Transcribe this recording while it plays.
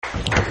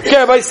Okay,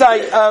 Rabbi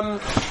Say,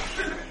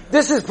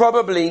 this is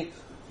probably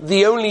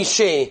the only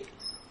share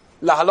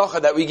la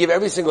halacha that we give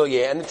every single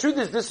year. And the truth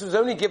is, this was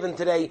only given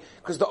today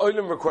because the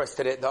Olam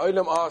requested it. The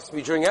Olam asked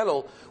me during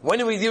Elul,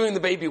 when are we doing the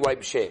baby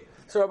wipe share?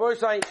 So Rabbi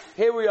Say,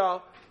 here we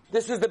are.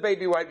 This is the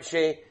baby wipe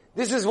share.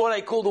 This is what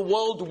I call the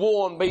world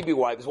war on baby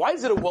wipes. Why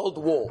is it a world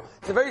war?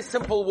 It's a very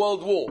simple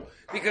world war.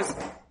 Because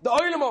the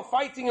Olam are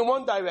fighting in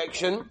one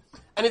direction,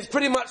 and it's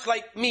pretty much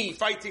like me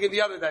fighting in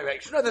the other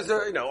direction. There's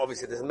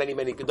obviously there's many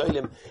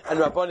Gedolim and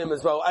Rabbanim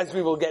as well, as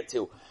we will get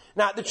to.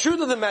 Now, the truth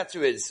of the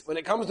matter is, when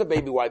it comes to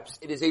baby wipes,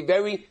 it is a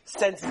very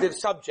sensitive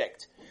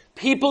subject.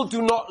 People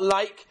do not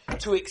like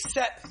to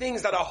accept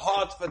things that are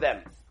hard for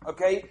them.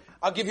 Okay?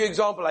 I'll give you an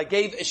example. I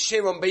gave a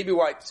shir on baby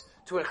wipes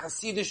to a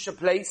Hasidic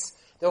place.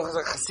 There was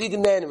a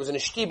Hasidim there, and it was in a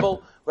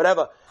shtibel,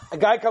 whatever. A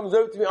guy comes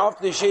over to me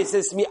after the shir,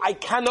 says to me, I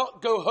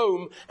cannot go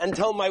home and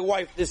tell my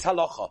wife this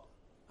halacha.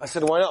 I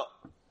said, why not?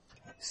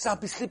 He said, I'll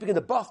be sleeping in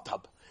the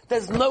bathtub.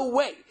 There's no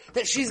way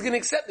that she's going to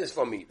accept this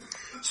from me.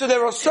 So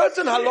there are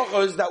certain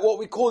halachas that what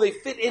we call, they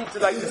fit into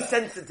like the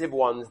sensitive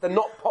ones. They're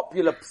not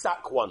popular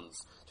psak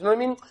ones. Do you know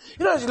what I mean?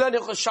 As you learn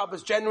Hilchos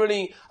Shabbos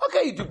generally,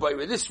 okay, you do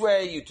Boira this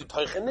way, you do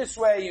Teichen this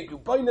way, you do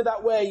Boina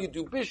that way, you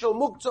do Bishul,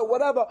 Muktzah,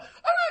 whatever.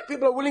 Alright,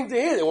 people are willing to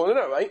hear, they want to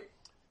know, right?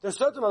 There's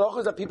certain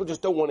halachas that people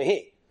just don't want to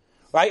hear.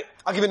 Right?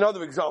 I'll give you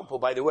another example,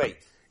 by the way,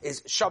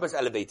 is Shabbos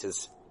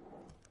elevators.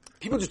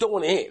 People just don't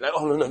want to hear it. Like,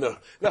 oh, no.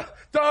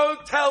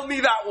 Don't tell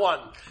me that one.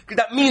 Because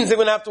that means they're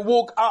going to have to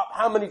walk up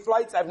how many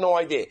flights, I have no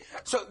idea.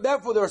 So,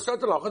 therefore, there are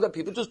certain halachas that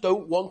people just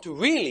don't want to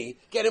really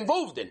get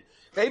involved in.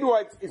 Baby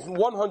wipes is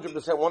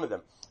 100% one of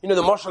them. The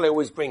mashal I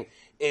always bring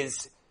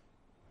is,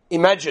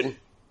 imagine,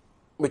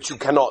 which you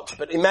cannot,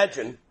 but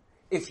imagine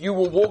if you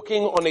were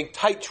walking on a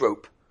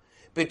tightrope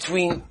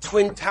between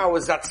Twin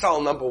Towers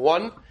Zatzal number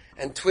 1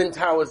 and Twin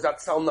Towers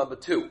Zatzal number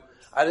 2.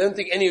 I don't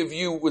think any of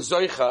you were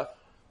Zoicha.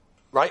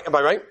 Right? Am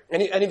I right?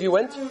 Any of you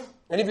went?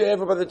 Any of you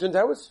ever by the Twin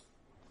Towers?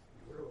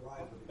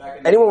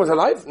 Anyone was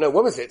alive? No,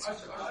 when was it?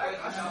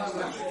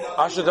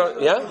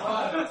 Ashadon, yeah?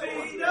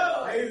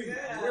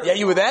 Yeah,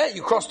 you were there?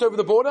 You crossed over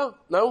the border?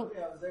 No?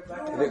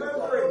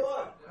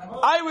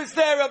 I was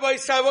there, Rabbi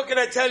Sai. What can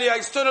I tell you? I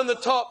stood on the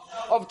top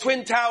of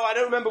Twin Tower. I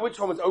don't remember which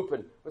one was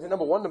open. Was it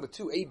number 1, number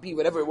 2, A, B,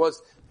 whatever it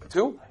was?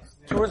 2?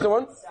 2 was the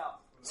one?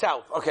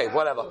 South. Okay,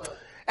 whatever.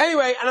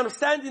 Anyway, and I'm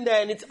standing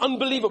there and it's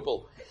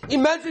unbelievable.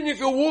 Imagine if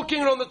you're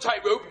walking on the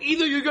tightrope,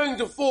 either you're going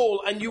to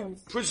fall and you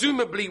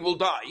presumably will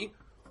die,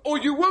 or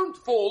you won't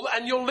fall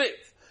and you'll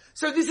live.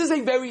 So this is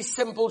a very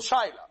simple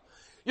shaila.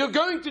 You're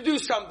going to do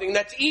something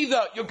that's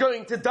either you're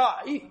going to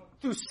die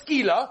through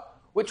skila,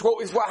 which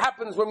is what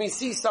happens when we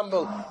see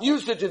someone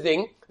use such a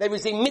thing. There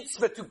is a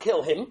mitzvah to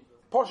kill him.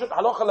 Poshet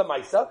halacha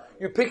lemaisa.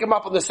 You pick him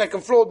up on the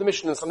second floor, the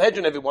Mishnah and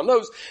Sanhedrin, everyone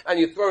knows, and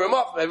you throw him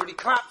up, everybody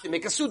claps, you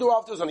make a sudo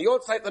afterwards on your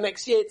site the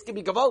next year, it's going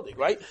to be gavaldik,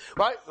 right?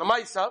 Right?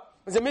 Lemaisa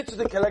is a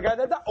mitzvah to kill a guy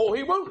that died, or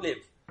he won't live.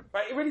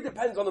 Right? It really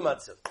depends on the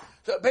mitzvah.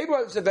 So baby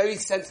wipe is a very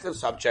sensitive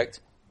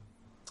subject.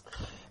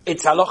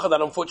 It's halacha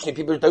that unfortunately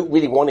people don't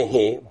really want to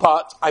hear,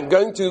 but what I'm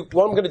going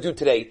to do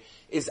today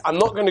is I'm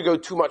not going to go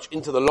too much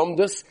into the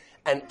lomdus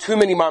and too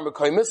many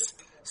marmakoimus,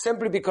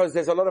 simply because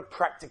there's a lot of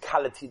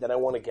practicality that I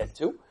want to get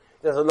to.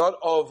 There's a lot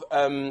of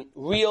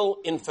real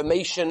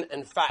information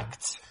and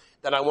facts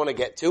that I want to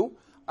get to.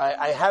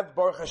 I have,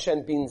 Baruch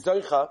Hashem, been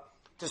zoicha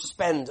to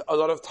spend a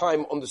lot of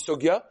time on the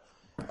sugya.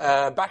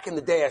 Back in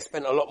the day, I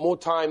spent a lot more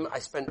time. I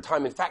spent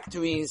time in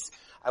factories.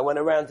 I went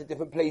around to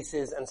different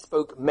places and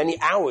spoke many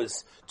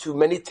hours to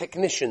many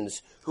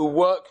technicians who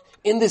work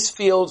in this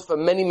field for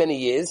many, many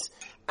years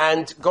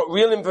and got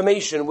real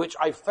information which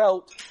I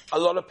felt a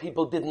lot of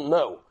people didn't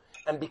know.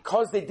 And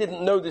because they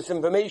didn't know this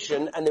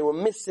information and they were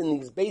missing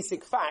these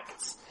basic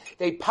facts,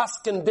 they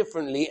paskined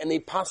differently and they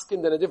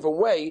paskined in a different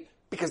way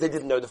because they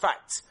didn't know the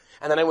facts.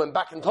 And then I went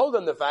back and told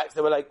them the facts. They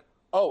were like,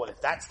 oh, well,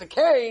 if that's the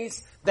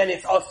case, then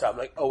it's awesome.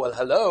 Like, oh, well,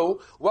 hello,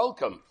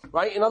 welcome.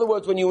 Right? In other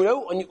words, if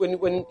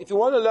you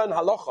want to learn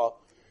halacha,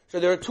 so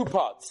there are 2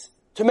 parts.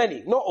 To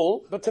many. Not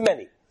all, but to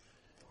many.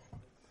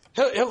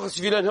 If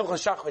you learn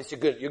Hilchos Shachris, you're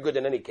good. You're good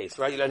in any case,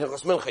 right? You learn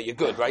Hilchos Mincha, you're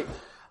good, right?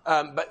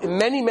 But in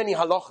many, many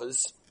halachas,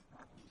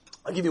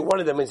 I'll give you one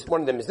of them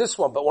is this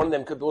one, but one of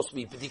them could also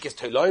be Pedikas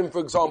Toloim, for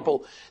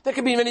example. There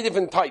could be many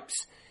different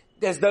types.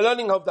 There's the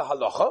learning of the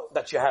halacha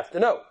that you have to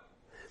know.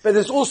 But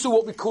there's also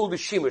what we call the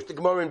shimush. The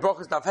Gemara in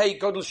Brachos Daf Hey,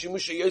 Godel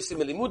Shimush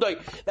Yosim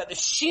Elimudai, that the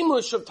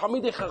shimush of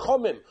Talmidei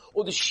Chachomim,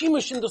 or the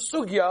shimush in the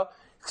sugya,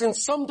 can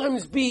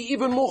sometimes be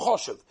even more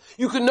choshev.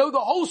 You can know the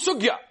whole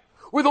sugya,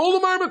 with all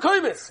the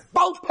Marmakomis,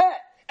 Bal Peh,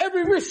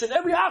 every mission,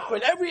 every achron,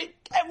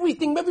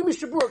 everything, every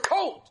mishabura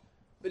cold.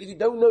 But if you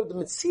don't know the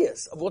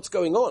mitzias of what's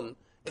going on,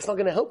 it's not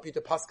going to help you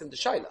to paskin the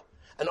shaila.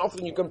 And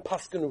often you can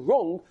paskin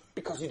wrong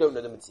because you don't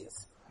know the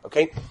mitzias.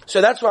 Okay? So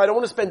that's why I don't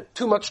want to spend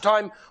too much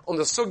time on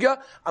the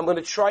sugya. I'm going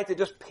to try to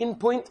just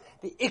pinpoint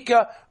the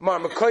ikka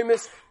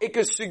marmakoimis,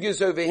 ikka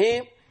sugyas over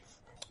here.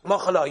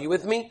 Machala, are you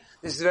with me?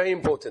 This is very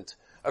important.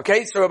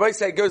 Okay? So Rabbi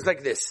say it goes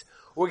like this.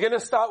 We're going to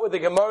start with the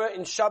Gemara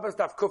in Shabbos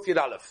Daf Kuf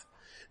Yud Aleph.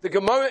 The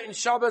Gemara in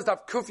Shabbos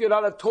Daf Kuf Yud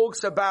Aleph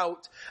talks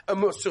about a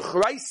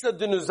Musuchraisa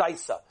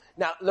Denuzaisa.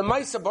 Now,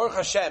 Lemaisa Baruch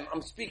Hashem,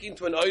 I'm speaking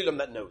to an Olam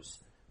that knows.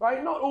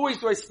 Right? Not always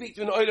do I speak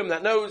to an Olam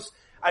that knows.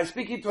 I'm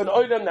speaking to an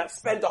Olam that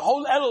spent a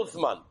whole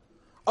Elzman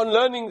on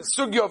learning the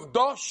Sugya of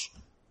Dosh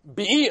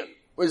Be'iyim.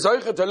 We're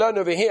Zocher to learn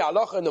over here,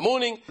 Halacha in the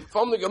morning,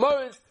 from the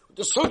Gemaras,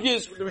 the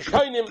Sugyas, the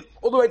Rishonim,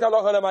 all the way to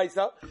Halacha and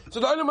Amaisa. So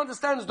the Olam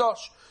understands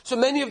Dosh. So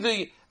many of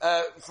the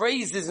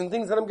phrases and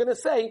things that I'm going to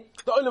say,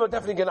 the Olam are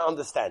definitely going to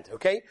understand,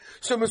 okay?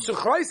 So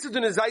Mesuchraisa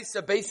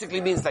Dunazaisa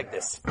basically means like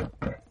this.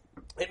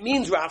 It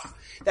means, Raf,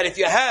 that if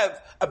you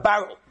have a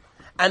barrel,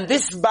 and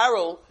this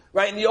barrel,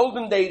 right, in the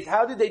olden days,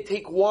 how did they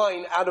take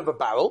wine out of a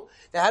barrel?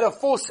 They had a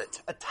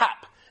faucet, a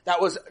tap, that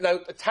was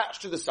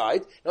attached to the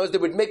side. In other words, they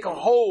would make a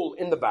hole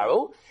in the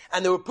barrel,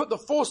 and they would put the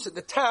faucet,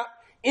 the tap,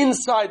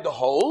 inside the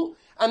hole,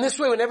 and this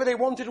way, whenever they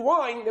wanted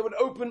wine, they would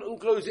open and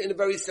close it in a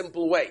very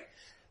simple way.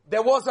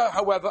 There was,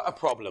 however, a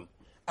problem.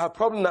 A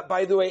problem that,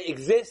 by the way,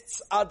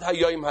 exists ad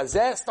hayom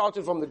hazeh,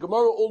 started from the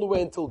Gemara all the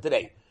way until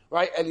today.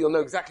 Right? Eli, you'll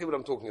know exactly what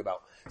I'm talking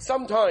about.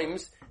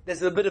 Sometimes,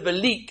 there's a bit of a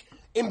leak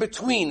in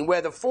between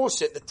where the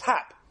faucet, the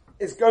tap,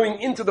 is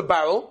going into the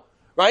barrel,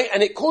 right?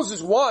 And it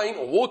causes wine,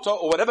 or water,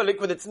 or whatever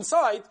liquid that's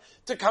inside,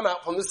 to come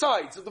out from the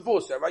sides of the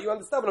faucet, right? You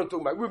understand what I'm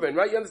talking about? Reuben,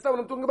 right? You understand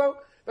what I'm talking about?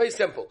 Very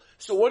simple.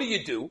 So what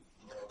do?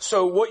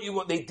 So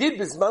what they did,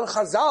 Bisman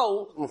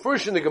Chazal,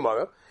 first in the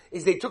Gemara,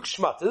 is they took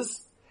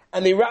shmatas,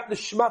 and they wrapped the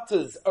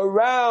shmatas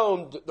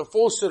around the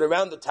faucet,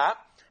 around the tap,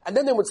 and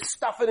then they would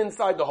stuff it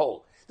inside the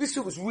hole. This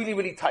was really,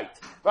 really tight,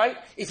 right?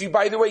 If you,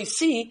 by the way,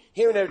 see,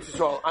 here in Eretz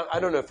Yisrael, I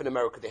don't know if in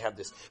America they have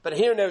this, but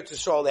here in Eretz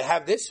Yisrael they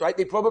have this, right?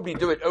 They probably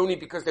do it only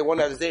because they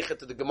want to have zeichet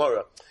to the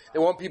Gemara. They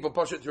want people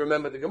to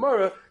remember the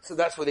Gemara, so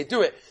that's why they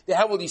do it. They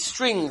have all these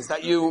strings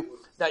that you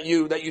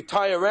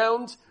tie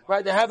around,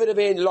 right? They have it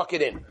over here and lock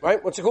it in,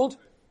 right? What's it called?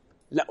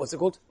 What's it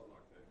called?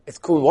 It's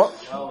called what?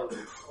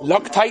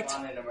 Loctite?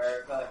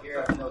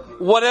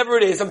 Whatever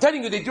it is. I'm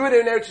telling you, they do it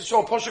in Eretz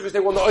Yisrael, Posha, because they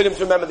want the items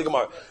to remember the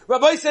Gemara.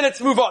 Rabbi said,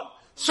 let's move on.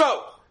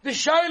 So, the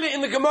shaila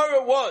in the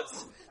Gemara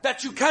was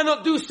that you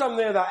cannot do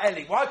something like that,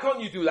 Eli. Why can't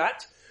you do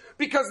that?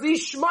 Because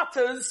these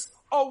shmatas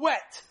are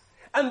wet.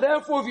 And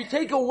therefore, if you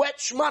take a wet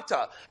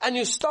shmata and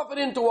you stuff it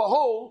into a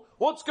hole,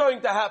 what's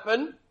going to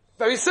happen?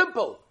 Very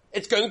simple.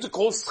 It's going to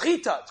cause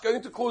schita. It's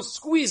going to cause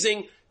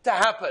squeezing to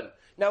happen.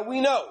 Now we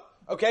know,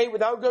 okay,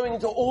 without going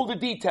into all the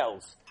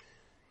details.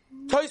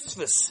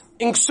 Tosfos,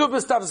 in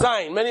Ksubas Tav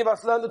Zayin, many of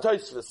us learn the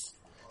Tosfos.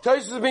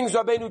 Tosfos brings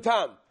Rabbeinu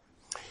Tam.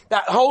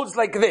 That holds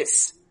like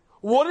this.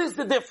 What is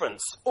the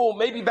difference? Or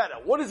maybe better,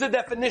 what is the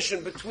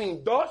definition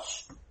between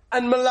dosh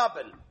and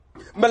malabin?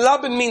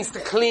 Malabin means to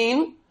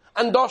clean,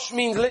 and dosh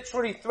means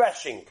literally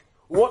threshing.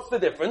 What's the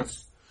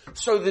difference?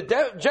 So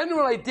the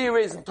general idea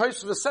is, and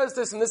Tosfos says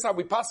this, and this is how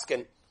we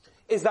paskin,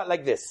 is that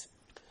like this.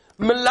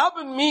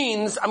 Malabin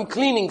means I'm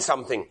cleaning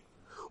something.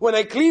 When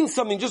I clean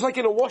something, just like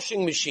in a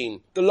washing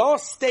machine, the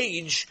last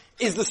stage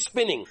is the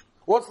spinning.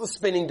 What's the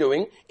spinning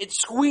doing? It's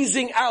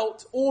squeezing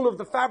out all of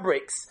the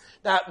fabrics,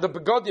 that the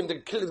begodim,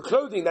 the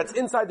clothing that's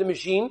inside the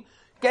machine,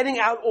 getting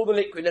out all the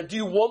liquid. Now, do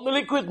you want the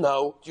liquid?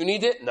 No. Do you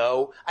need it?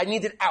 No. I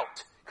need it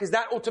out. Because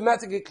that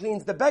automatically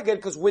cleans the beged,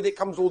 because with it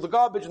comes all the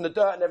garbage and the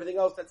dirt and everything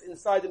else that's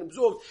inside and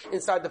absorbed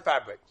inside the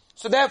fabric.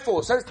 So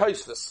therefore, says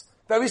Tosfos,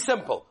 very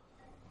simple.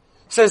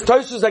 Says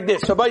Tosfos like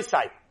this, so by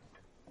side.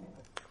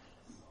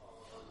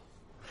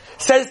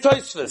 Says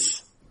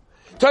Tosfos.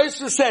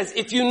 Tosfos says,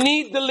 if you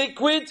need the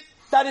liquid,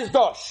 that is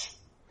dosh.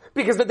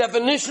 Because the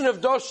definition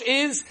of dosh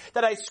is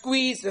that I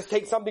squeeze, let's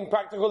take something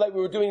practical like we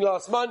were doing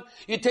last month.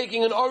 You're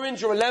taking an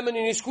orange or a lemon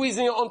and you're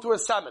squeezing it onto a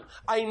salmon.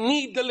 I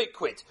need the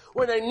liquid.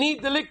 When I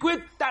need the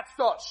liquid, that's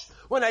dosh.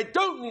 When I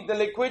don't need the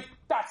liquid,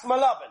 that's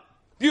malabin.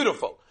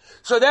 Beautiful.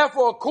 So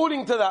therefore,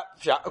 according to that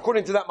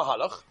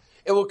mahalach,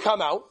 it will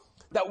come out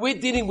that we're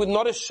dealing with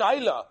not a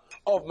shaila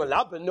of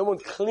malabin. No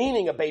one's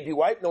cleaning a baby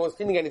wipe. No one's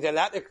cleaning anything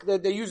like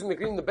that. They're using to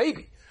clean the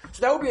baby.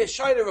 So that will be a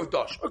shaila of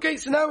dosh. Okay,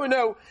 so now we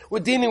know we're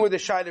dealing with a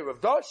shaila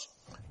of dosh.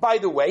 By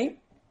the way,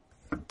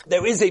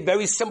 there is a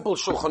very simple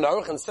Shulchan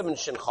Aruch in Siman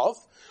Shin Chaf,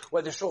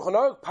 where the Shulchan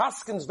Aruch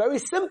paskins very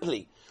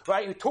simply,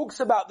 right? He talks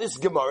about this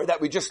Gemara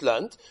that we just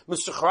learned,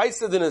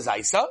 Mesuchraisa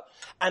Dunazaisa,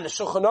 and the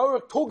Shulchan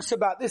Aruch talks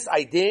about this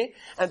idea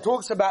and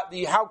talks about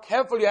how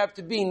careful you have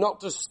to be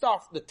not to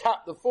stuff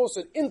the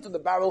faucet into the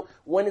barrel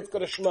when it's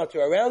got a shmata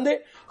around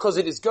it, because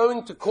it is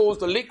going to cause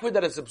the liquid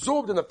that is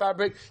absorbed in the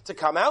fabric to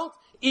come out,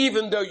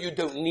 even though you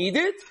don't need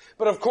it.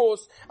 But of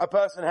course, a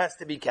person has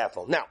to be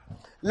careful. Now,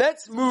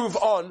 let's move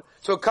on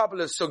to a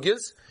couple of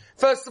sugyas.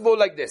 First of all,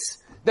 like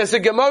this. There's a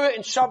Gemara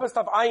in Shabbos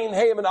of Ayin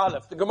Heim and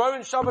Aleph. The Gemara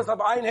in Shabbos of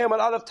Ayin Heim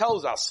and Aleph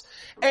tells us,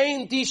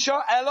 Ein disha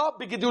ela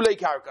b'gedulei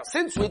karka.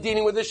 Since we're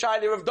dealing with the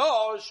shaila of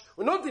dosh,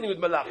 we're not dealing with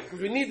malachim,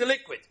 because we need the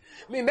liquid.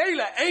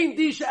 Mimela, ein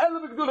disha ela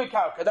b'gedulei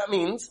karka. That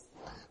means,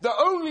 the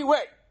only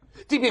way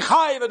to be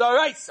chayiv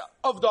d'oraisa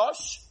of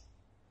dosh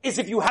is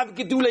if you have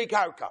gedulei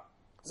karka.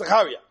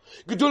 Zachariah.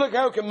 Gedulei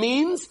karka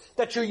means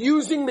that you're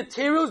using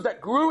materials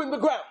that grew in the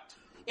ground.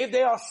 If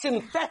they are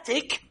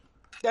synthetic,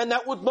 then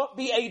that would not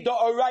be a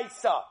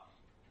d'oraisa.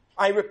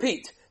 I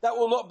repeat, that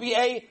will not be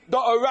a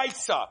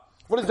da'oraisa.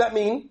 What does that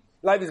mean?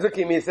 Levi is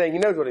looking at me and saying he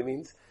knows what it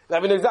means.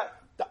 Levi knows that.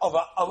 Of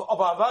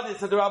avad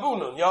is a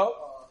derabunun,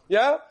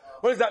 yeah?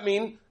 What does that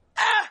mean?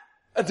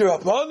 A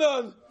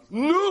derabanan.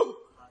 No!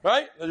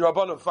 Right? The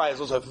Rabbanon fire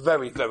is also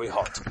very, very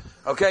hot.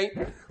 Okay?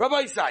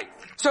 Rabbi say.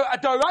 So a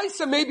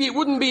daraisa, maybe it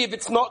wouldn't be if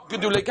it's not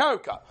gedulei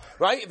karka.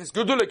 Right? If it's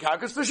gedulei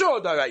karka, it's for sure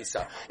a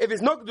daraisa. If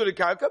it's not gedulei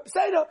karka,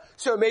 beseder.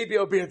 So maybe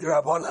it'll be a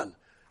derabanan.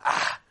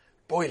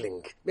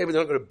 Boiling. Maybe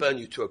they're not going to burn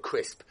you to a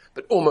crisp,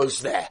 but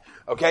almost there.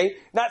 Okay?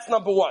 That's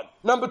number one.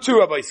 Number two,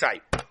 Rabbi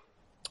say.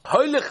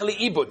 Holich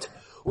li'ibud.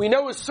 We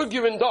know a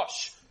sugya and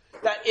dosh.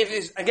 That it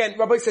is, again,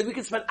 Rabbi said we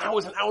can spend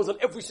hours and hours on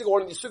every single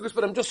one of these sugars,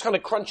 but I'm just trying to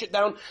crunch it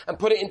down and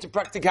put it into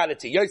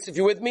practicality. Yosef,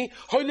 you with me?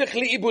 Holich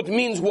li'ibud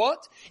means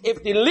what?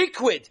 If the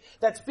liquid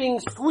that's being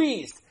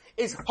squeezed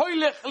is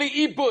holich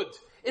li'ibud,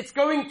 it's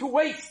going to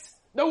waste.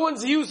 No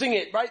one's using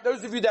it, right?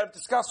 Those of you that have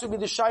discussed with me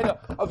the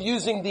shaila of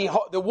using the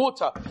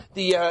water,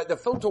 the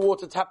filter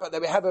water tapper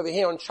that we have over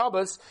here on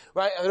Shabbos,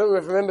 right? I don't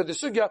remember the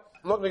sugya.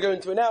 I'm not going to go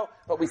into it now,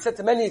 but we said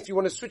to many, if you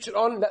want to switch it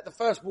on, let the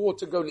first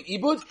water go to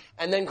ibud,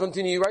 and then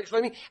continue, right,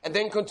 Shlomi? And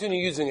then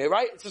continue using it,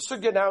 right? It's a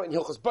sugya now in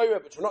Hilchos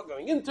Boira, which we're not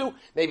going into.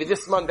 Maybe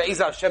this month,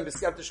 Be'ezah Hashem,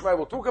 B'siyat Shemai,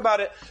 we'll talk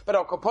about it, but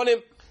I'll upon him.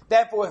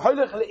 Therefore,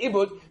 Holich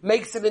le'ibud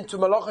makes it into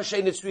malacha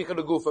she'ein tzricha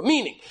legufa.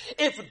 Meaning,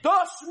 if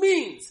das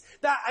means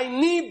that I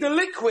need the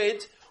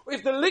liquid,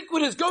 if the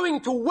liquid is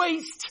going to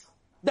waste,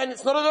 then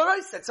it's not a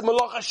daraisa. It's a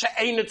malacha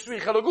she'ein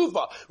tzricha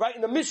legufa. Right?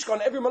 In the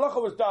Mishkan, every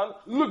malacha was done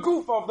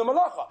legufa of the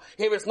malacha.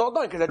 Here it's not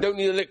done because I don't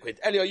need a liquid.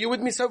 Eli, are you with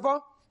me so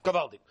far?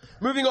 Gavaldi.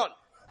 Moving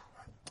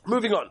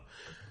on.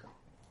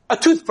 A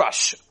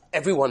toothbrush.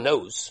 Everyone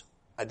knows.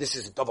 And this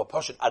is Dava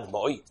Pashat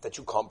Admoi, that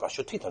you can't brush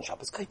your teeth on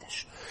Shabbos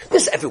Kodesh.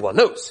 This everyone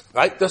knows,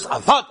 right? There's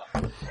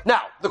Avada.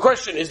 Now, the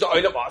question is, the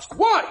Olam asked,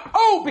 why?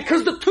 Oh,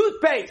 because the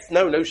toothpaste.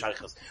 No,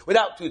 shaykhs.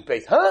 Without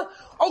toothpaste. Huh?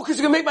 Oh, because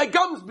you're going to make my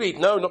gums bleed.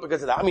 No, not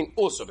because of that. I mean,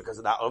 also because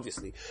of that,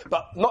 obviously.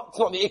 But it's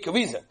not the ikka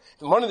reason.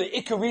 One of the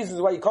ikka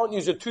reasons why you can't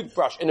use your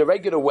toothbrush in a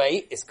regular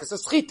way is because of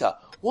schita.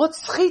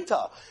 What's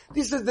schita?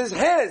 There's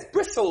hairs,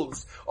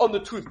 bristles on the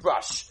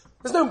toothbrush.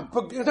 There's no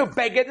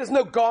beged, there's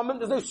no garment,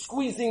 there's no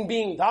squeezing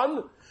being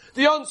done.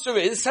 The answer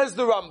is, says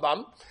the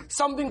Rambam,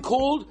 something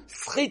called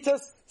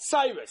Schitas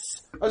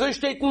Cyrus. Also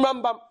steht in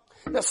Rambam.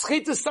 The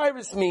Schitas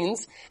Cyrus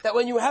means that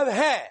when you have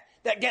hair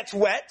that gets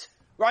wet,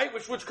 right,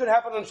 which could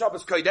happen on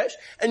Shabbos Kodesh,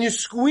 and you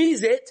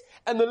squeeze it,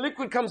 and the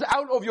liquid comes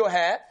out of your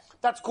hair,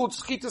 that's called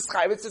Schitas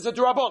Cyrus. It's a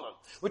drabanan,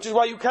 which is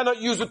why you cannot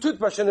use a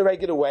toothbrush in a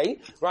regular way,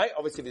 right?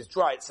 Obviously if it's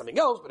dry, it's something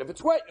else, but if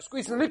it's wet, you're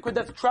squeezing the liquid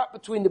that's trapped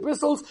between the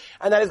bristles,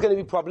 and that is going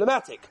to be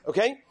problematic,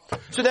 okay?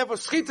 So therefore,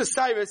 Schitas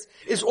Cyrus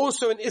is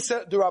also an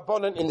Issa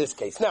Durabanan in this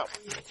case. Now,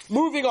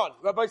 moving on.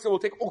 Rabbi said we'll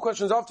take all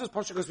questions after this,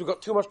 because we've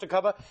got too much to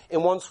cover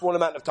in one small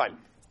amount of time.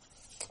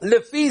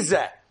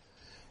 Lefize,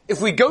 if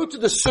we go to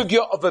the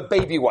sugya of a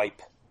baby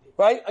wipe,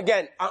 right?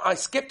 Again, I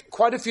skipped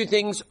quite a few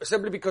things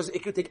simply because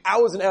it could take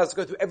hours and hours to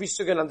go through every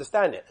sugya and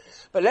understand it.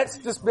 But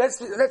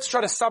let's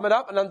try to sum it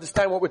up and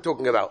understand what we're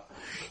talking about.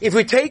 If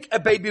we take a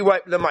baby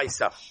wipe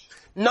lemaisa,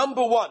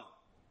 number one,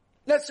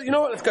 let's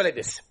go like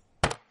this.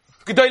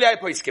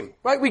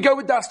 Right? We go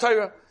with Das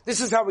Torah.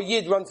 This is how a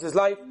Yid runs his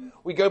life.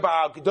 We go by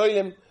our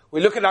Gedolim.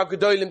 We look at our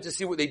Gedolim to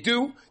see what they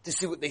do, to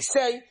see what they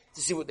say,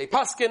 to see what they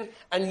paskin,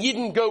 and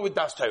Yidden go with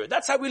Das Torah.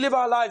 That's how we live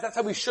our lives. That's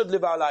how we should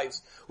live our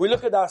lives. We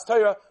look at Das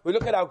Torah, we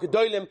look at our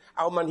Gedolim,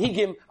 our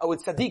Manhigim, our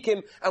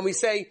Tzadikim, and we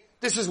say,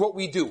 this is what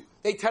we do.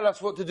 They tell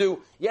us what to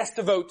do. Yes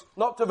to vote,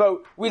 not to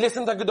vote. We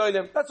listen to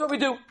Gedolim. That's what we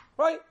do.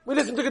 Right? We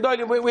listen to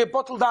Gedolim. We're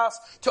bottled das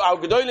to our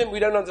Gedolim. We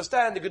don't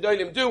understand. The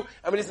Gedolim do,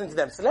 and we listen to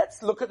them. So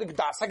let's look at the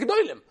Das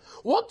HaGedolim.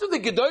 What do the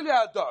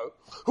Gedolim do,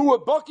 who were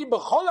baki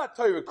b'chol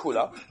ha-Torah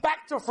kula,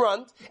 back to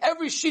front,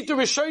 every shita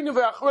rishonim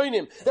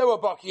ve'achronim, they were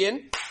baki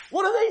in?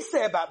 What do they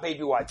say about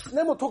baby wipes? And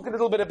then we'll talk a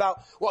little bit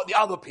about what the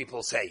other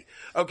people say.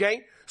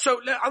 Okay? So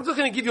I'm just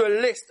going to give you a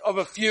list of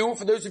a few,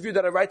 for those of you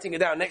that are writing it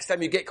down. Next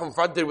time you get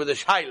confronted with a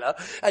shaila,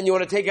 and you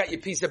want to take out your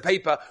piece of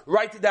paper,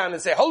 write it down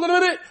and say, hold on a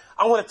minute,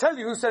 I want to tell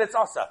you who said it's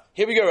asa.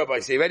 Here we go, Rabbi.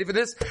 So you ready for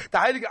this?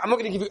 I'm not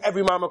going to give you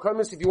every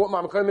Ma'amakomis. If you want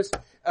Ma'amakomis,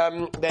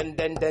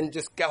 then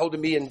just get hold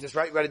of me and just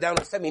write it down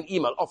and send me an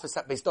email,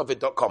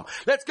 office@beisdovid.com.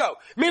 Let's go.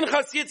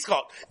 Minchas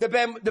Yitzchak, the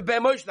Ber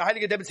Moshe, the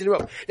Heilige Debet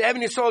Sinurov, the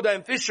Evan Yisrael,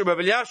 the Fisher, Rav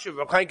Eliashiv,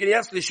 Rav Chaim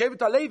Kanias, the Shevet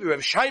HaLevi,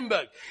 Rav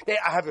Scheinberg.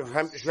 I have Rav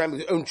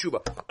Scheinberg's own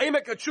tshuva.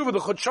 Emek HaTshuva, the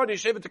Chodshani,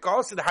 Shevet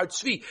HaKahasi, the Haut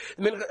Tzvi,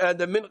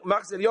 the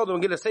Machz Eliyod,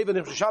 the Megillah Sefer,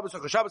 the Shabbos,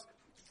 the Shabbos.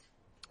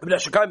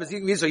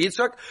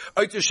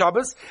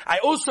 I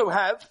also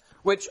have,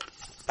 which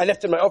I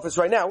left in my office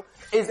right now,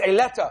 is a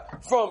letter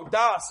from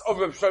Das of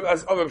Rav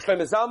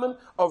Shlomo Zalman,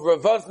 of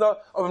Rav Vosna,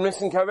 of Rav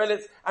Nissim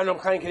Karelitz, and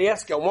Rav Chaim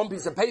Kanievsky. On one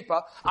piece of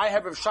paper, I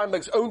have Rav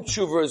Scheinberg's own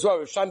tshuva as well.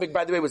 Rav Scheinberg,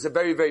 by the way, was a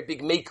very, very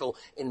big makel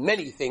in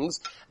many things.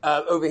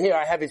 Over here,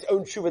 I have his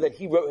own tshuva that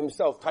he wrote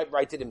himself,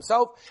 typewritten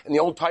himself, in the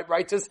old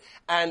typewriters.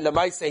 And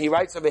Lamaisa, he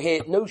writes over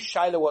here, no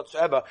shaila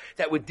whatsoever,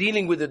 that we're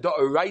dealing with the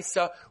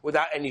da'oraisa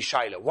without any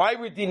shaila. Why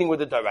we're dealing with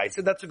the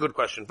da'oraisa? That's a good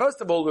question.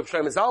 First of all, Rav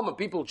Shlomo Zalman,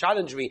 people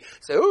challenge me,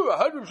 say, oh, I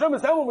heard Rav Shlomo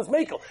Zalman Zalman was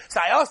Mekel. So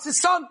I asked his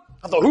son.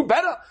 I thought, who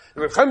better?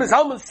 Reb Shlomo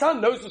Zalman's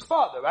son knows his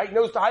father, right? He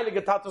knows the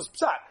Heilige Tata's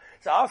Psak.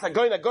 So I asked, I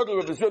go in, I go to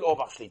Reb Zul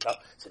Orbach Shlita. I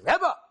said,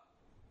 Rebbe,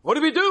 what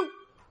do we do?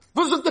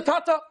 V'zuk the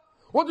Tata.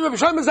 What did Reb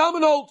Shlomo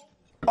Zalman hold?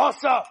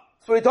 Asa.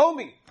 That's what he told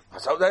me.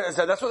 So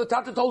that's what the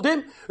Tata told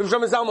him. Reb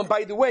Shlomo Zalman,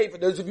 by the way, for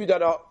those of you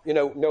that are,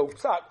 know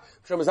Psak,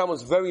 Reb Shlomo Zalman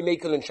was very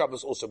Mekel in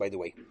Shabbos also, by the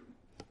way.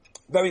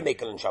 Very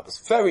Mekel in Shabbos.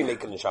 Very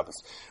Mekel in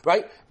Shabbos.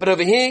 Right? But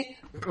over here,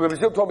 Rabbi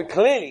Zil told me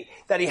clearly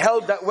that he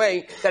held that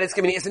way, that it's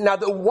giving Issa. Now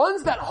the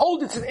ones that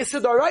hold it's an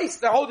Issa Doraisa,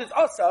 that hold it's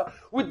Asa,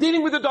 we're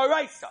dealing with the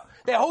Doraisa.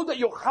 They hold that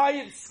your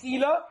Chayiv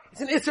Skila,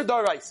 it's an Issa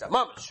Doraisa.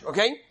 Mamash.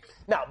 Okay?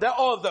 Now, there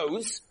are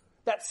those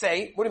that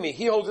say, what do you mean?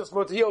 He holds its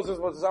mutter, he holds its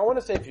mutter. So I want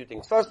to say a few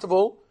things. First of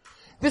all,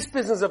 this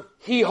business of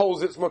he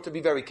holds its mutter, be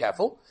very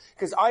careful,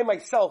 because I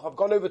myself have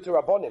gone over to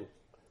Rabbonim,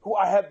 who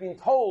I have been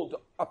told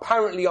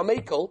apparently are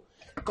Mekel,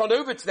 gone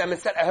over to them and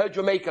said, I heard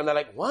you're Mekel, and they're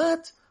like,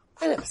 what?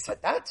 I never said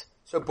that.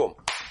 So boom.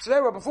 So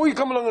there, before you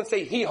come along and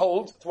say he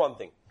holds, it's one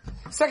thing.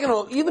 Second of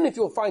all, even if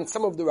you'll find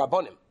some of the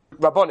Rabbonim,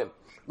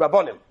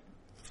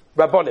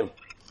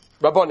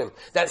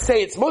 that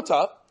say it's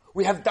mutter,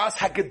 we have Das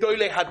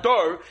HaGedolei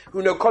Hador,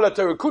 who know Kol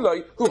HaTorah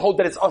Kuloi, who hold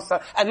that it's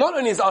Asa, and not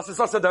only is Asa, it's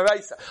Asa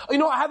Daraisa. Oh, you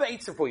know what, I have an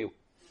Eitzah for you.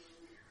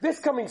 This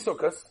coming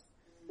Sukkot,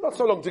 not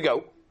so long to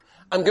go,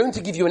 I'm going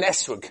to give you an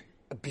Esrog.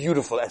 A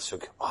beautiful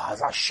Esrog. Oh,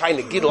 it's a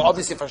shiny Gidl.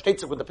 Obviously, versteht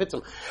sich with the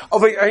Pitum.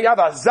 Over here, you have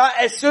a Za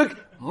Esrog,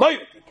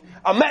 Moyrik.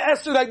 A Met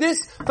Esrog like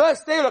this,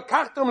 first day,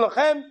 Lekachtum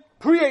Lachem,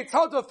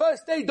 Pre-Eitzalta,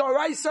 first day,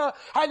 Doraisa,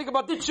 Heilige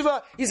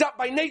Baditsheva, he's up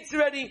by Nates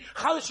already,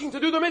 Chalashing to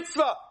do the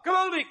mitzvah.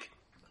 Gavaldik.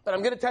 But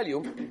I'm going to tell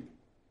you,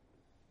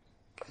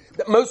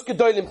 that most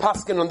Gedolim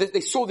Paskin on this,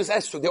 they saw this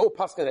Esrog, they all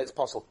Paskin that it's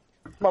apostle.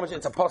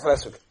 It's apostle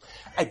Esrog.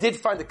 I did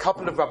find a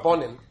couple of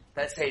Rabbonim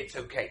that say it's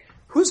okay.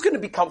 Who's going to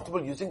be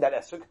comfortable using that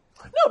Esrog?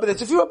 No, but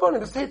there's a few Rabbonim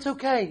that say it's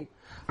okay.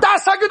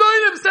 Das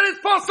HaGedolim said it's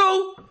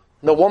possible.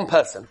 No one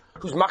person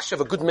who's machshav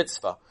a good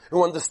mitzvah,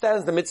 who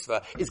understands the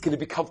mitzvah, is going to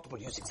be comfortable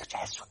using such a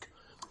Esrog.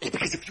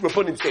 Because if you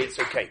Rabbonim say it's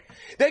okay.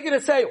 They're going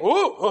to say,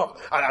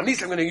 at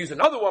least I'm going to use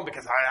another one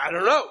because I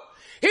don't know.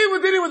 Here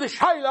we're dealing with a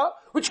Shaila,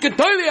 which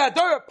Gedolei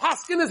Hador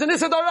Paskin is an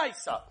Issa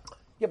Doraisa.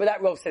 Yeah, but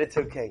that Rav said it's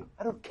okay.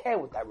 I don't care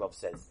what that Rav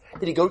says.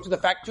 Did he go to the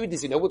factory?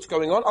 Does he know what's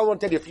going on? I want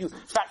to tell you a few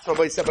facts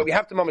Rabbi said, but we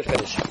have to mamash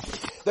finish.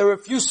 There are a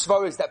few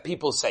svaras that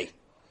people say.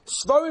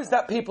 Svaras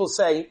that people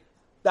say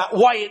that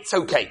why it's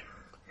okay.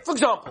 For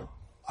example,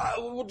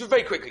 we'll do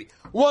very quickly.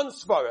 One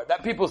svara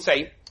that people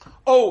say,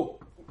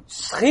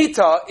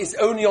 Shchita is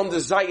only on the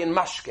Zayin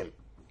Mashkim.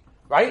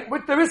 Right?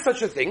 But there is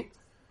such a thing.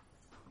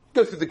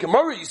 Go through the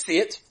Gemara, you see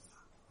it.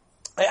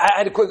 I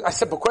had a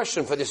simple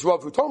question for this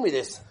Rav who told me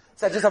this.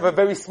 So I just have a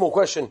very small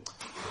question.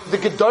 The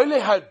Gedolei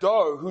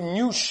Hador who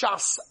knew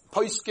Shas,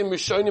 Poskim,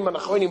 Rishonim, and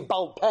Achronim,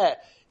 Baal Peh,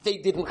 they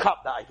didn't cut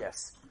that, I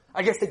guess.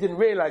 I guess they didn't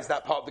realize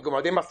that part of the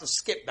Gemara. They must have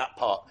skipped that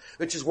part,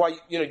 which is why,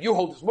 you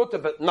hold this mutter,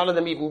 but none of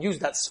them even use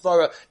that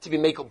svara to be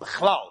mekel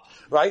b'chlal,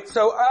 right?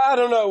 So I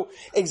don't know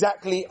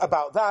exactly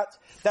about that.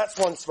 That's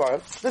one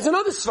svara. There's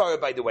another svara,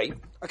 by the way,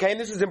 okay, and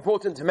this is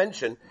important to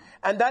mention,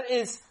 and that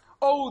is,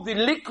 the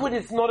liquid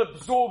is not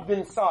absorbed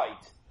inside.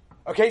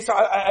 Okay, so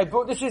I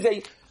brought, this is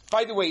a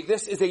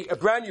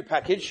brand new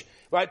package,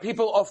 right?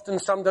 People often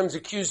sometimes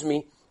accuse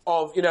me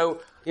of,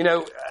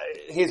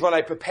 here's what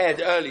I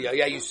prepared earlier.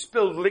 Yeah, you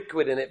spilled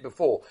liquid in it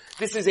before.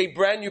 This is a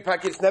brand new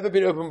package, it's never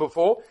been opened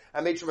before.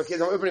 I made sure my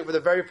kids, I'm opening it for the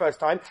very first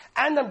time.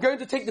 And I'm going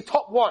to take the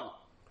top one.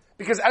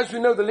 Because as we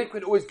know, the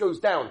liquid always goes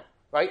down,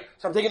 right?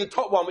 So I'm taking the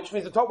top one, which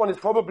means the top one is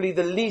probably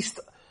the least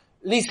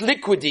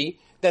liquidy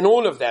than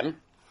all of them.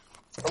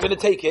 I'm going to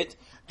take it,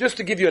 just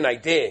to give you an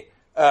idea.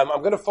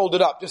 I'm going to fold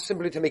it up, just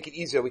simply to make it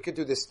easier. We could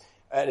do this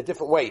in a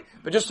different way.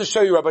 But just to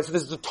show you, Rabbi, so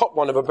this is the top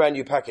one of a brand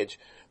new package,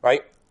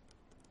 right?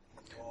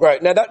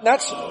 Right, now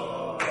that's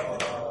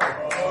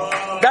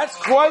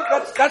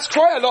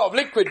quite a lot of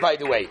liquid, by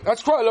the way.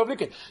 That's quite a lot of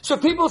liquid. So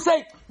people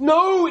say,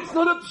 no, it's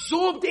not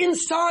absorbed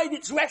inside,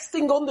 it's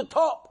resting on the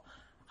top.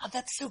 Oh,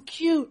 that's so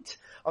cute.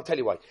 I'll tell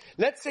you why.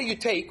 Let's say you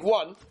take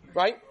one,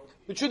 right?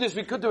 The truth is,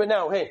 we could do it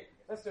now. Hey,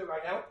 let's do it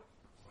right now.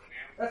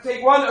 Let's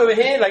take one over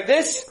here, like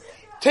this.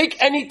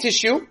 Take any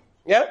tissue,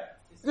 yeah?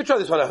 You can try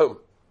this one at home.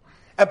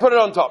 And put it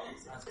on top.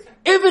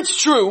 If it's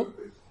true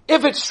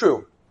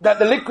that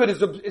the liquid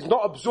is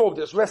not absorbed,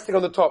 it's resting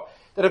on the top,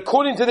 that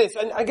according to this,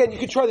 and again, you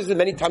can try this as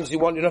many times as you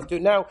want, you don't have to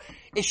do it now,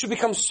 it should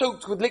become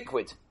soaked with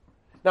liquid.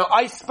 Now,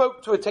 I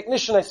spoke to a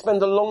technician, I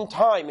spent a long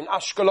time in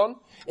Ashkelon,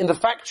 in the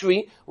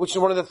factory, which is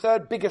one of the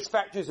third biggest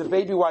factories of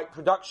baby white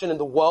production in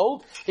the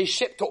world. They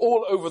ship to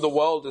all over the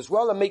world as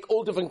well and make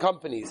all different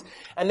companies.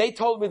 And they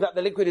told me that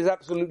the liquid is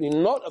absolutely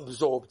not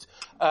absorbed,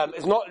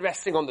 it's not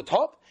resting on the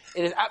top.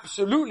 It is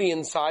absolutely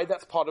inside,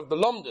 that's part of the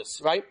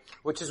lomdus, right?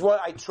 Which is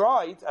what I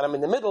tried, and I'm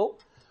in the middle,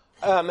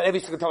 every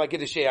single time I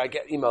get a share, I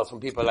get emails from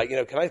people like,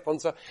 can I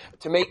sponsor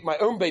to make my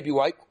own baby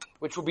wipe,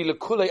 which will be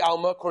L'Kulei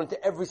Alma, according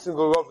to every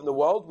single Rav in the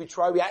world.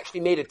 We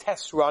actually made a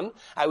test run.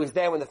 I was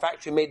there when the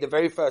factory made the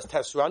very first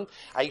test run.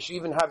 I actually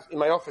even have, in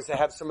my office, I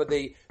have some of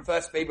the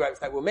first baby wipes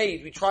that were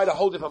made. We tried a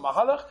whole different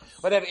mahalach,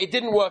 whatever. It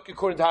didn't work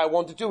according to how I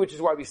wanted to, which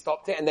is why we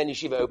stopped it, and then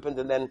Yeshiva opened,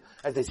 and then,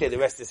 as they say, the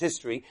rest is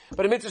history.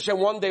 But in Mitzvah Shem,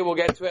 one day we'll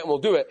get to it and we'll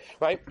do it,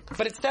 right?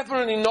 But it's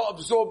definitely not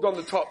absorbed on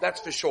the top,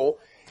 that's for sure.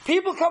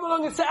 People come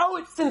along and say, oh,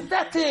 it's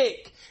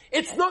synthetic.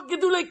 It's not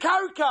Gedulei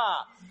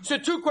Karka. So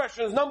 2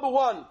 questions. Number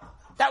 1,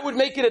 that would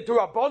make it a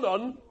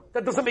Durabonon.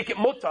 That doesn't make it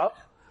Mutter.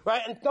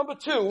 Right? And number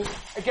 2,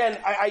 again,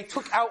 I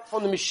took out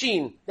from the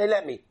machine. They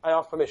let me. I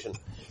asked permission.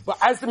 But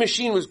as the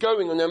machine was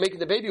going and they were making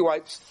the baby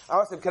wipes, I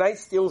asked them, can I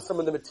steal some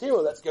of the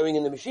material that's going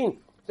in the machine?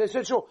 They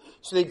said, sure.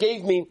 So they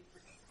gave me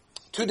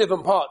 2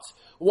 different parts.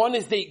 One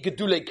is the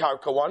Gedulei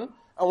Karka one,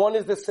 and one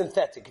is the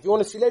synthetic. If you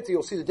want to see later,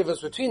 you'll see the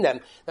difference between them.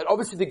 That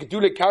obviously the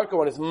Gedulei Karka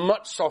one is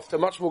much softer,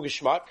 much more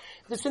geschmack.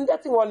 The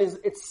synthetic one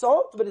it's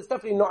soft, but it's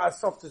definitely not as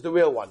soft as the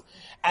real one.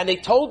 And they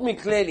told me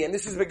clearly, and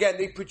this is again,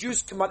 they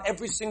produce Kamat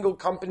every single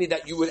company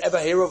that you would ever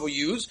hear of or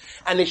use,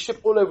 and they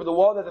ship all over the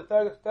world.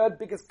 They're the third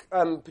biggest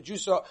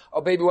producer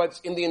of baby wipes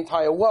in the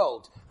entire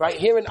world. Right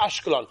here in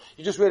Ashkelon,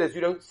 you just realize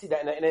you don't see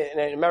that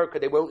in America.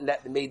 They won't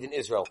let the made in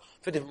Israel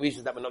for different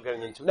reasons that we're not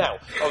going into now.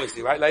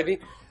 Obviously, right, Levi?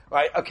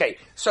 Right, okay.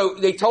 So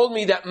they told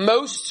me that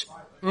most,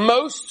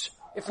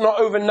 if not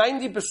over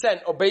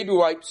 90% of baby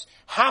wipes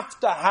have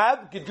to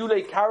have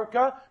Gedulei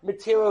Karka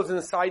materials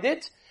inside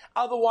it.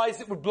 Otherwise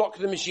it would block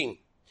the machine.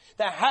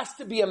 There has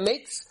to be a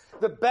mix.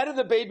 The better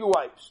the baby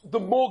wipes,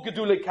 the more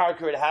Gedulei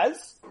Karka it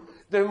has.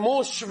 The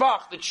more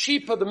shvach, the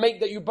cheaper the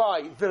make that you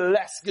buy, the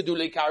less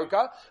Gedulei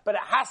Karka. But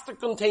it has to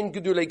contain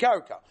Gedulei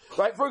Karka.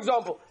 Right? For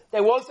example,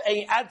 there was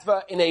an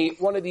advert in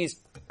one of these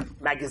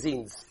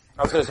magazines.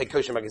 I was going to say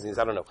kosher magazines,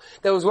 I don't know.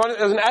 There was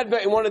an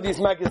advert in one of these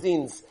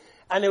magazines,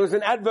 and there was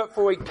an advert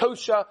for a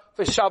kosher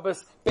for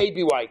Shabbos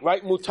baby wipe,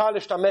 right? Mutar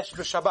l'shtamesh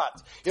for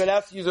Shabbat. You're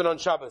allowed to use it on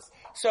Shabbos.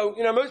 So,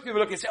 most people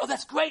look and say, oh,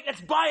 that's great,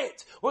 let's buy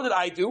it. What did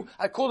I do?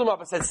 I called them up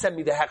and said, send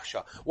me the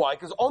hechsher. Why?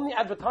 Because on the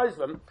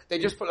advertisement, they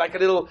just put like a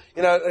little,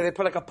 they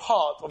put like a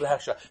part of the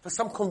hechsher. For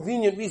some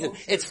convenient reason,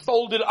 it's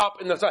folded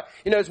up in the side.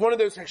 It's one of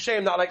those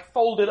hechsherim that are like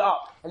folded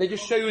up, and they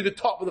just show you the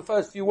top of the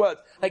first few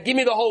words. Like, give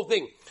me the whole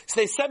thing. So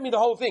they sent me the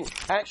whole thing.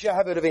 Actually, I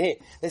have it over here.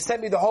 They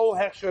sent me the whole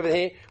hechsher over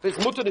here. But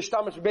it's mutar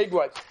l'shtamesh for baby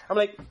wipes. I'm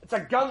like, it's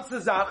a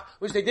ganze Zach,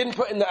 which they didn't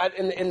put in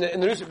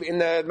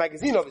the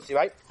magazine, obviously,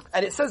 right?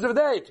 And it says over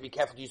there, to be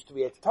careful to use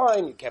 3 at a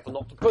time, be careful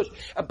not to push.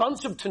 A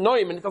bunch of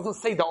Tanoim, and it doesn't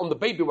say that on the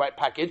baby wipe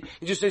package,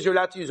 it just says you're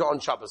allowed to use it on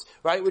Shabbos,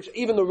 right? Which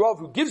even the Rav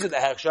who gives it the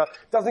hechsher,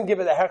 doesn't give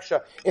it the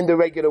hechsher in the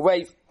regular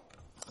way.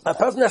 A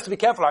person has to be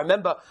careful. I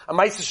remember a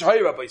Ma'aser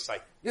Shehoya, Rabbi say,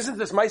 listen to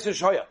this Ma'aser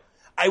Shehoya.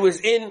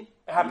 It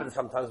happens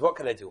sometimes, what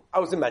can I do? I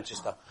was in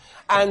Manchester.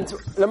 And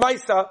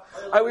Lemaisa,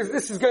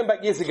 this is going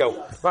back years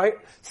ago, right?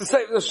 So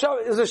it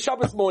was a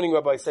Shabbos morning,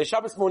 Rabbi say.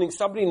 Shabbos morning,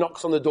 somebody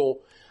knocks on the door.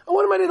 And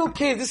one of my little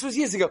kids, this was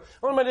years ago,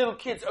 one of my little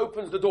kids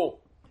opens the door.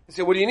 They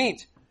say, what do you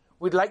need?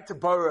 We'd like to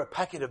borrow a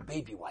packet of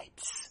baby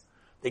wipes.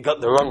 They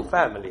got the wrong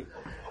family.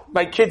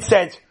 My kid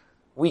said,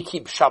 we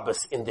keep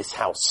Shabbos in this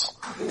house.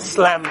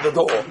 Slam the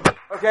door.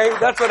 Okay?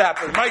 That's what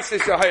happened. Ma'aser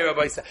Shehoya,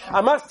 Rabbi say.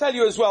 I must tell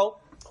you as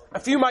well, a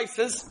few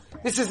Maisers.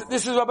 This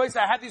is Rabbi say,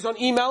 I had these on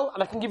email,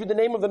 and I can give you the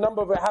name of the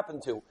number where it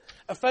happened to.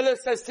 A fellow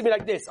says to me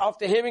like this,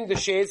 after hearing the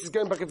shares, this is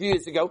going back a few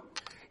years ago,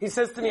 he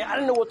says to me, I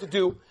don't know what to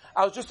do.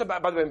 I was just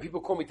about, by the way, when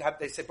people call me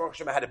they say, Baruch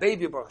Hashem, I had a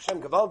baby, Baruch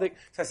Hashem, Gavaldik.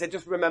 So I said,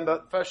 just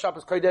remember, first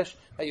Shabbos Kodesh,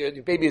 that your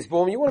baby is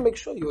born, you want to make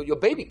sure your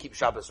baby keeps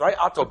Shabbos, right?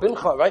 Ato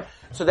bincha, right?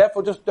 So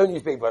therefore, just don't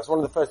use baby wipes. One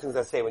of the first things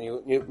I say when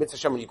Mitzvah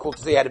Hashem, when you call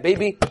to say you had a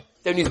baby,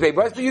 don't use baby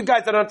wipes. But you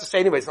guys don't have to say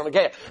anyway, it's not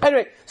okay.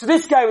 Anyway, so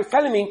this guy was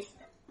telling me,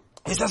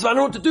 he says, I don't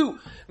know what to do.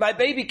 My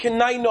baby can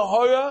nai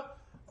nahora.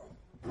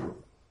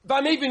 If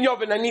I'm even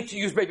Yovin, I need to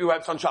use baby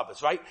wipes on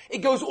Shabbos, right? It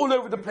goes all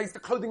over the place. The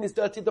clothing is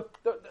dirty.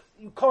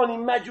 You can't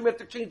imagine. We have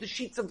to change the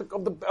sheets of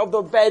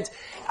the bed.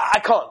 I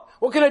can't.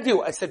 What can I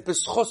do? I said,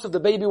 b'schos of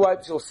the baby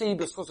wipes, you'll see.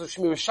 B'schos of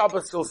Shmir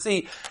Shabbos, you'll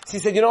see. So he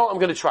said, I'm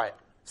going to try it.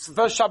 It's the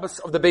first Shabbos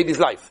of the baby's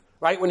life,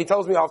 right? When he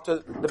tells me after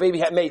the baby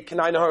had made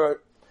Kenai Nahora,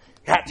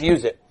 he had to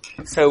use it.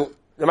 So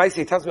the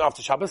Ma'aser tells me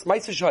after Shabbos,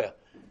 Ma'aser Shehoya.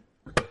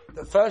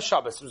 The first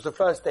Shabbos, it was the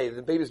first day,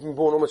 the baby's been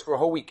born almost for a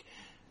whole week.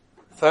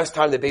 First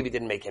time the baby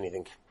didn't make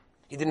anything.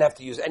 He didn't have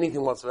to use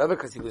anything whatsoever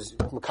because he was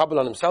makabel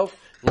on himself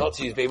not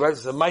to use baby wipes.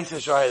 It's a Ma'aser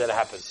Shehoya that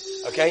happened.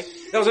 Okay?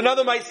 There was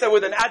another Ma'aser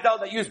with an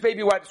adult that used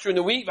baby wipes during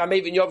the week,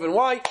 V'amevin Yovin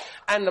why,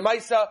 and the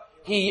Ma'aser,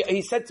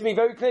 he said to me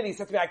very clearly, he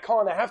said to me, I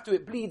can't, I have to,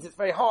 it bleeds, it's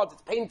very hard,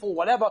 it's painful,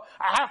 whatever,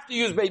 I have to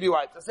use baby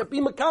wipes. I said, be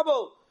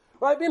makabel.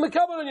 Right, be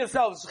makabel on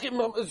yourselves.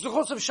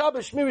 Zuchos of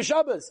Shabbos, Shmir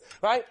Shabbos.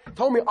 Right?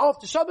 Told me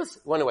after Shabbos,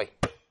 went away.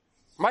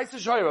 Ma'aser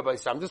Shehoya, Rabbi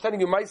Say. I'm just telling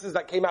you Maisers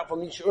that came out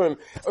from each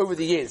over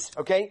the years.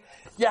 Okay?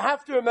 You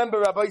have to remember,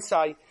 Rabbi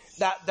Say,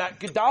 that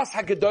Gedas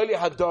HaGedolei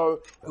Hador,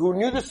 who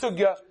knew the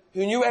Sugya,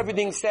 who knew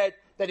everything, said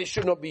that it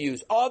should not be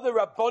used? Are there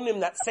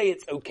Rabbonim that say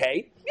it's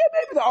okay? Yeah,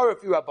 maybe there are a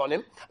few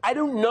Rabbonim. I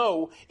don't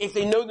know if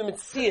they know the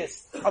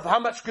Metzias of how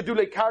much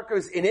Gedulei Karka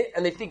is in it,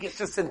 and they think it's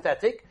just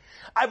synthetic.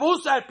 I've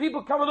also had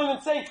people come along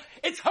and say,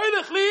 it's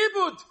Hoylech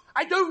Li'ibud.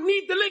 I don't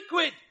need the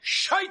liquid.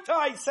 Shaita,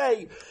 I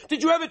say.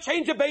 Did you ever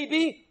change a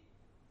baby?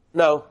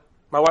 No.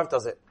 My wife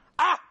does it.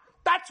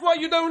 That's why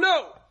you don't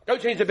know.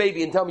 Don't change the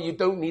baby and tell me you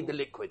don't need the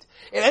liquid.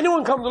 If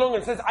anyone comes along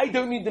and says, I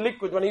don't need the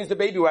liquid when I use the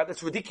baby wipe,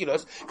 that's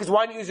ridiculous, because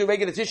why don't you use a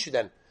regular tissue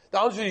then? The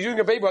answer is using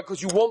a baby wipe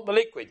because you want the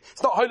liquid.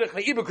 It's not Hoylech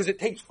Li'ibud because it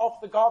takes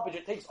off the garbage,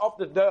 it takes off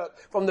the dirt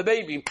from the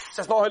baby.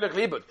 So it's not Hoylech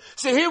Li'ibud.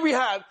 So here we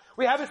have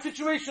a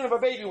situation of a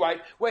baby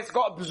wipe where it's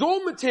got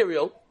absorbed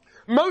material.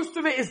 Most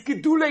of it is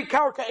Gedulei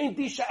Karka, ain't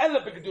Disha Ela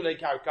Gedulei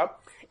Karka.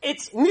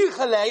 It's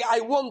Nichalei,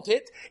 I want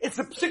it. It's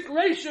a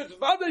psikration, it's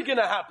rather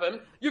gonna happen.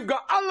 You've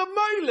got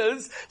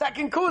alamoilas that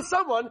can cause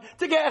someone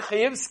to get a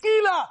Chayiv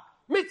Skila.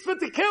 Mitzvah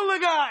to kill the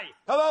guy.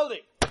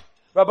 Havaldi.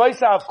 Rabbi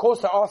Sa, of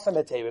course, there are some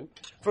Heterim.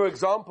 For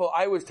example,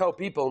 I always tell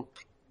people,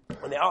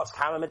 when they ask,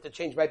 how am I meant to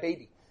change my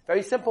baby?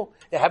 Very simple.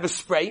 They have a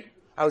spray.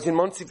 I was in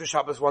Monsey for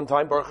Shabbos one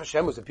time. Baruch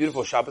Hashem, it was a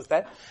beautiful Shabbos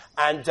there.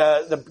 And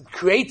the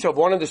creator of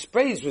one of the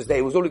sprays was there.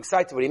 He was all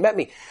excited when he met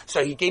me.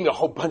 So he gave me a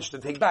whole bunch to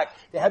take back.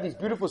 They have these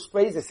beautiful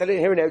sprays. They sell it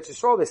here in Eretz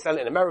Yisrael. They sell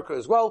it in America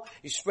as well.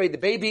 You spray the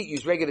baby,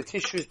 use regular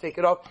tissues, take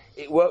it off.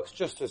 It works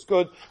just as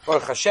good.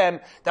 Baruch Hashem.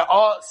 There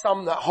are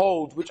some that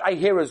hold, which I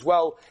hear as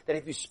well, that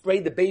if you spray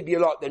the baby a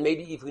lot, then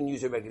maybe you can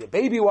use a regular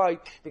baby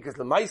wipe, because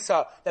the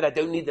Maisa, that I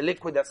don't need the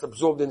liquid that's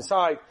absorbed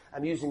inside.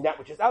 I'm using that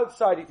which is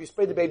outside. If you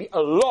spray the baby a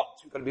lot,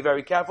 you've got to be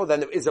very careful. Then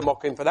there is a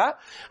mocking for that.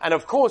 And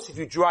of course, if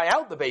you dry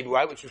out the baby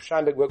wipe, which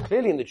Steinberg wrote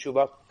clearly in the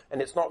Tshuva,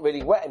 and it's not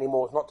really wet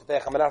anymore, it's not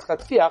Tefech HaManas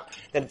Latfiach,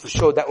 then for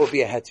sure that will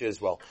be a heter as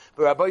well.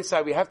 But Rabbi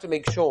said we have to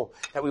make sure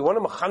that we want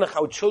to mechanech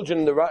our children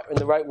in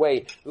the right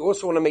way. We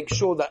also want to make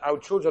sure that our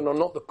children are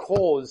not the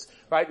cause,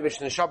 right? The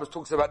Mishnah Shabbos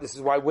talks about this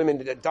is why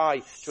women that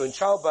die during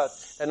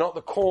childbirth, they're not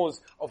the cause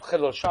of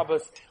Chilul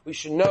Shabbos. We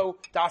should know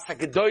Das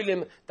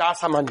HaGedolim, Das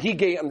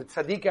HaManhige, and the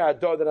Tzadikah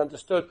Ador that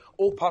understood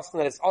all passing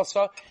that it's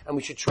Asa, and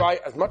we should try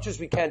as much as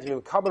we can to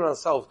recover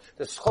ourselves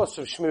the schos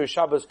of Shmir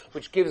Shabbos,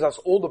 which gives us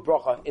all the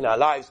bracha in our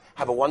lives.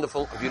 Have a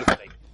wonderful, a beautiful day.